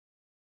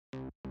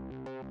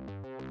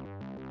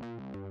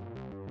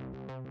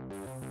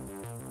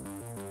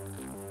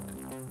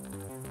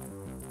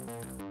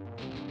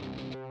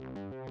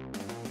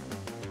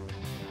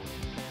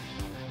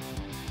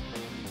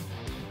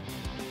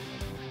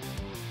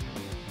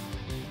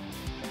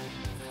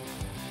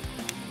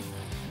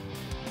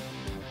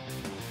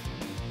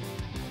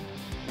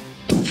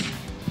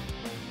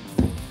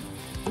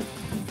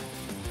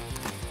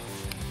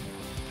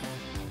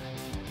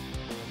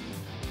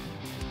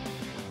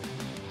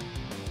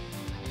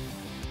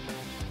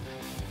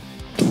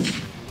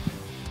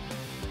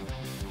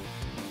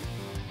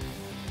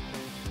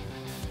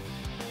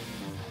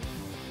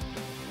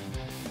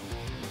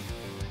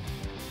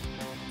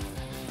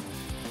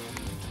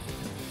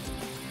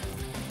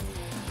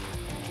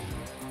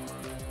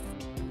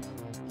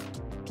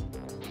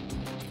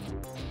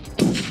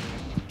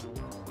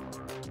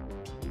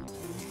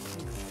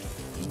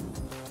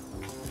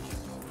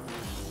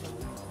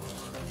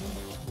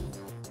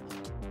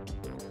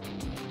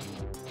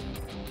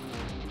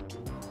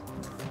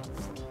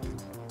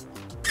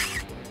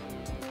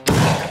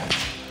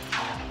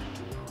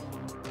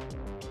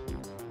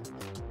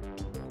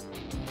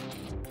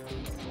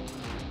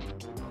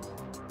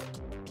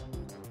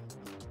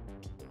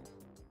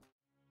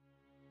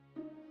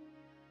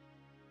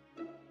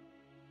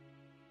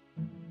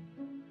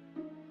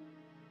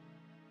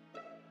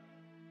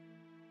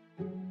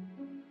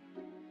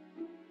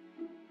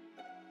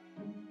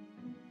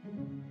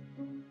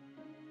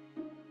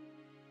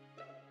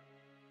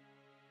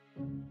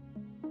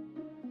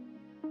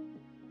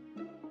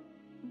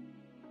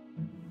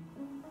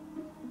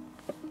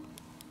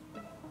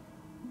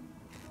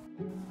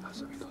Ja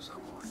sam vidio samo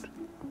oči.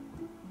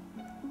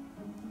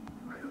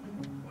 Ajde,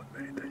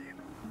 odmeri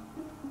daljinu.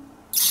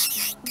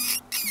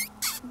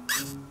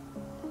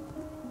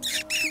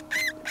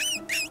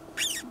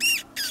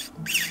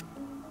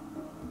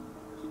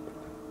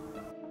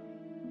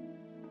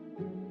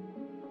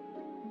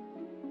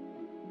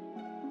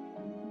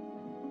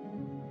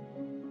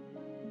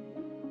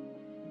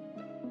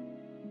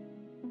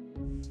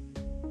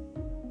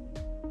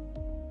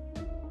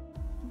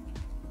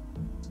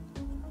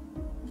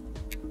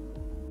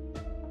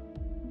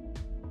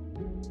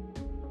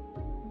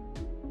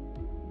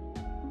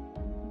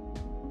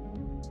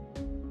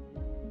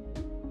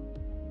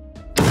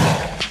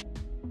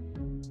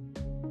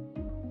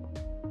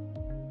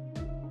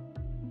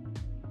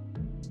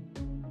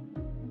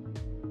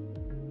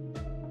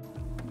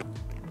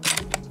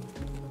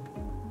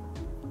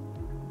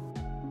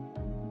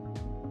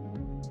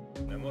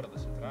 Ne mora da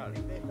se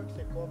traži. Ne, kako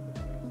se kope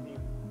s njim.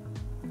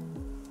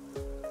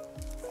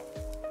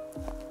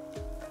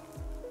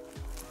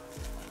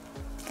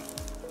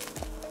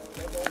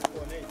 Treba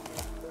ovo neći.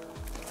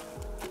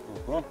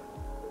 Oho.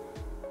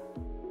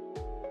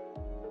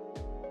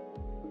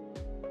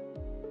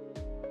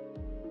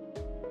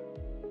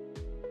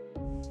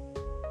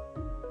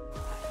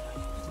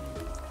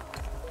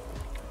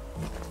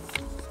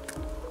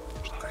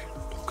 Šta je?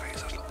 Luka je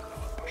izašla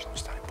da baš nam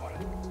stani pored.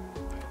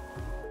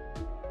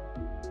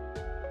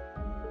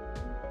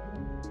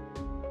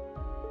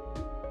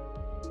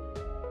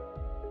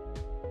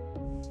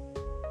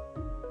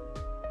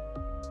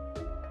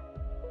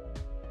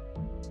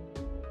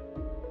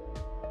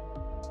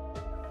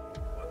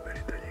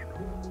 Odmeri daljinu.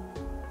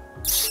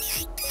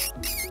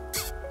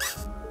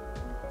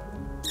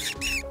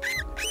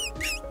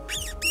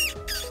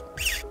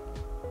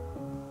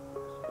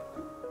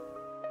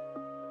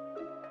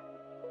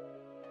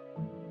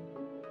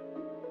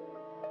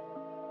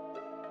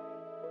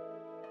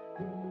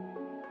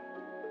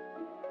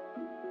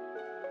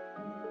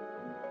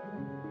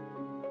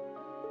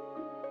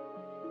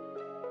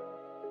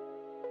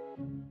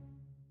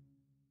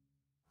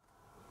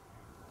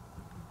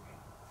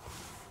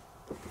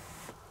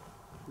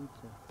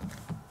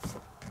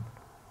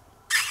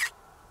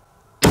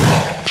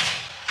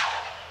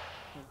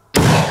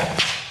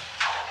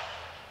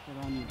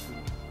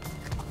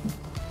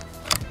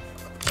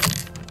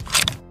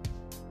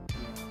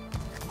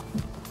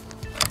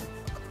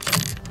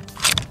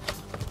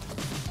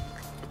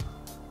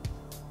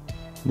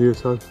 Gdje je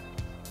sad?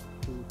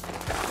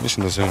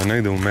 Mislim da se ga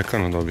negdje u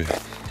mekano dobije.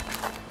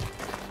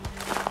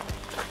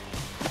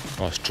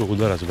 A si čuo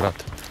udarac,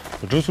 brate.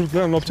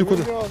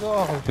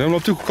 Nemam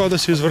optiku kao da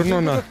se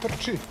izvrnuo na...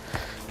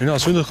 Ja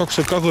sam vidio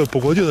kako je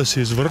pogodio da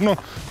se izvrnuo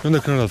i onda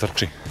je krenuo da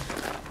trči.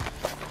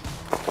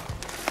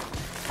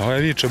 A ovaj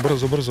viče,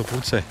 brzo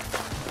pucaj.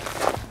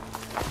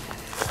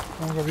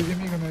 On ga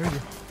vidim i ga ne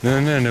vidim.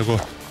 Ne, nego...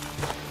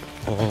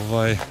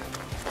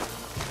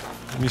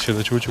 Mislio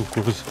da će ući u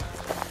kukuruz.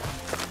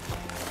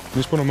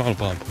 Nisi puno malo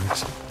pampa,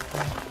 mislim.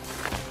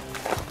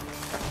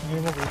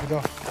 Nije mogu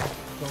da.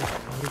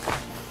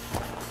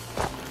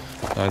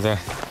 Da.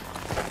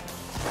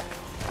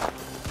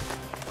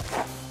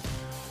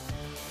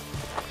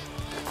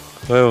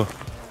 Evo.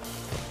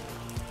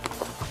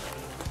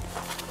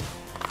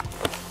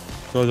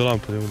 Ovdje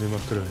lampa da ima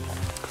krvi.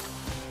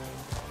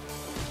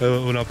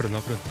 Evo, napred.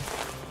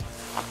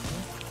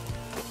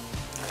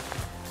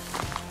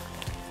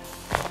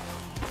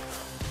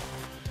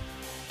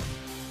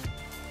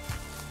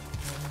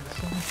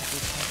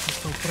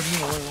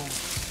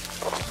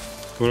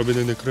 Mora biti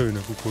negdje krvi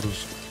na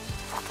kukuruzu.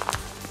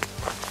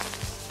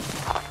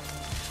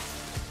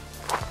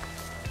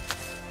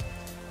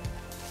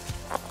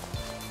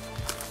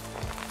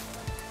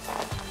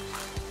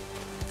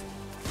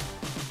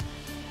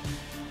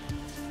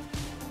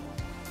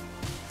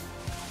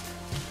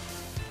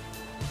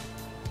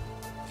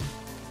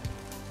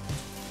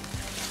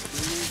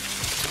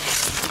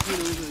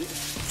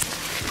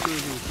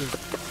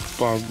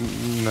 Pa,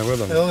 ne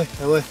gledam.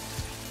 Evo je.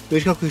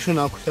 Viš kako išao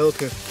nakus, evo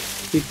te,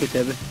 ispred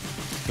tebe.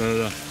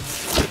 Da.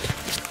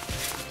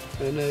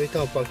 Ne, vi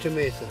tamo pakće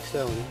mesa,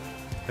 sve ono.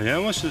 A ja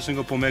mislim da sam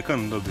ga po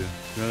mekanu dobio.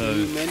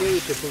 Meni je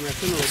vidite po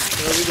mekanu,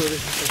 evo vidi ovdje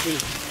što takvim.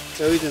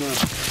 Evo vidi na,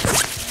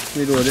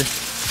 vidi ovdje.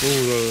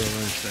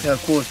 Da. Evo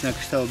kost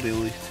neka šta obje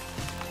uvijek.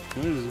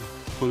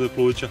 Kod je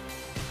pluća.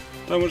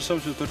 Tamo može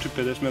samo se toči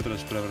 50 metara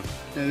s prevrta.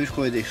 Evo viš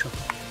ko je dišao.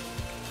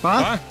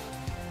 Pa?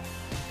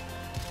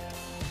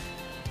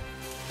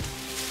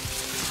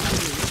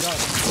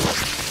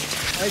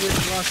 Ajde,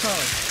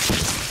 glasavaj.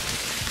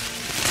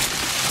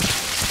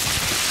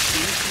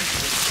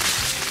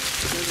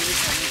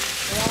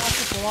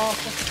 Polako.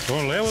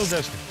 On levo ili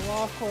desno?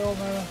 Polako, evo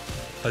mene.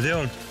 A gdje je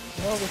on?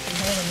 Evo ga kod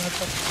mene, ne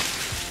tako.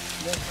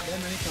 Gdje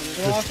me nikam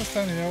ne. Polako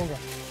stani, evo ga.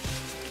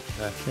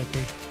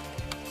 Čekaj.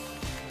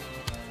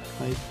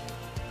 Ajde.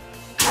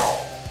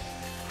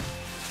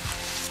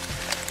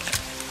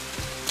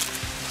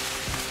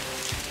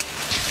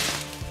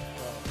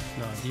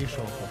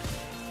 Išao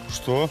pa.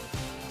 Što?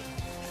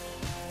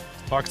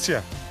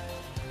 Akcija.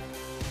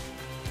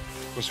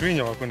 Ko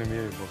svinja ovako ne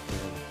mijaju bok.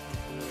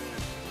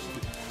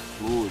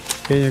 Lud.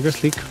 Je njega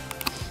slika.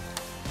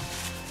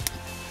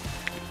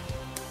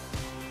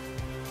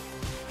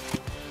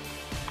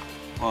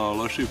 Malo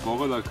lošiji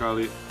pogodak,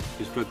 ali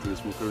ispratili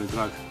smo krvni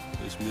trag.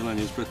 Milan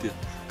je ispratio.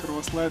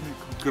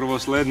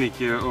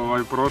 Krvoslednik je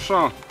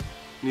prošao.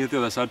 Nije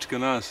htio da sačeka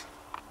nas.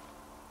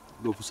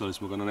 Dopustali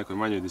smo ga na nekoj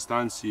manjoj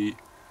distanci i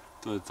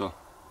to je to.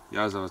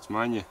 Jazavac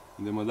manje,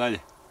 idemo dalje.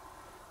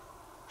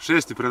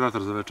 6.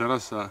 predator za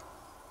večeras, a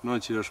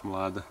noć je još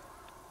mlada.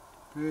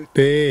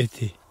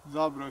 5.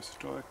 Zabrao se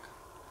čovjek.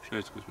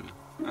 6 kusmina.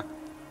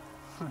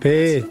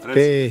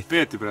 5.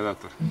 5.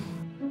 predator.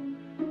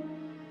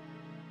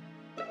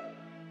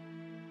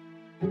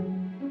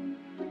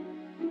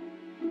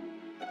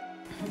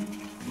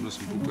 Onda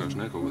sam pukao još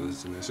nekoga da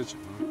se ne sjećam.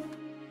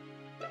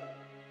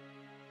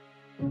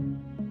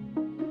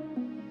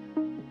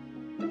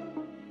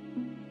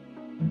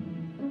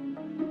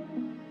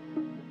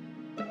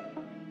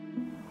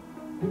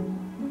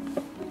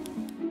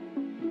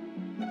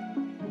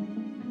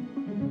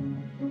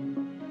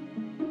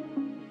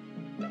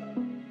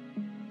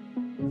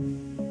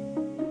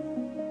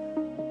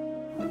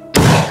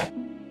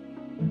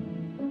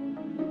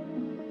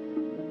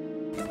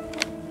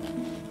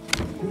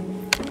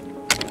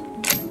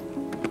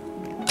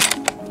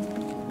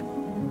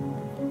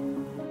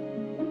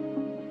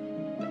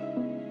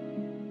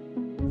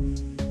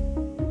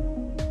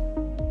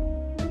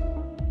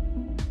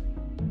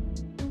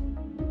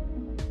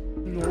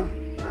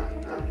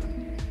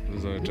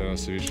 Za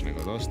večeras je više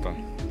nego dosta.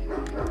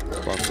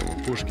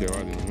 Spakujemo puške,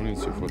 vadimo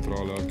municiju,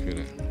 fotrole,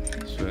 okvire,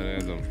 sve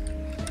redom,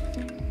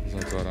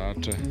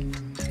 zatvarače.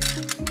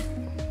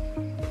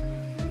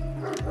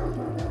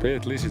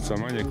 5 lisica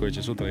manje koje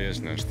će sutra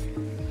jesti nešto.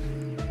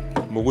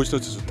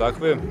 Mogućnosti su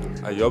takve,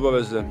 a i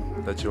obaveze,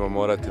 da ćemo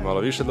morati malo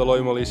više da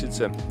lovimo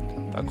lisice,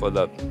 tako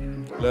da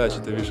gledat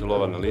ćete više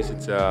lova na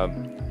lisice, a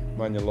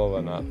manje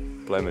lova na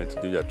plemenitu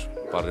divljač,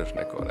 par još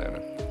neko vreme.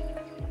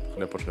 Ako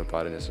ne počne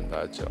parenje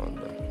sundaća,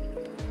 onda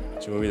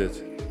ćemo vidjeti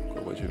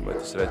koliko ćemo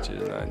imati sreće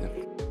i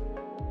znanja.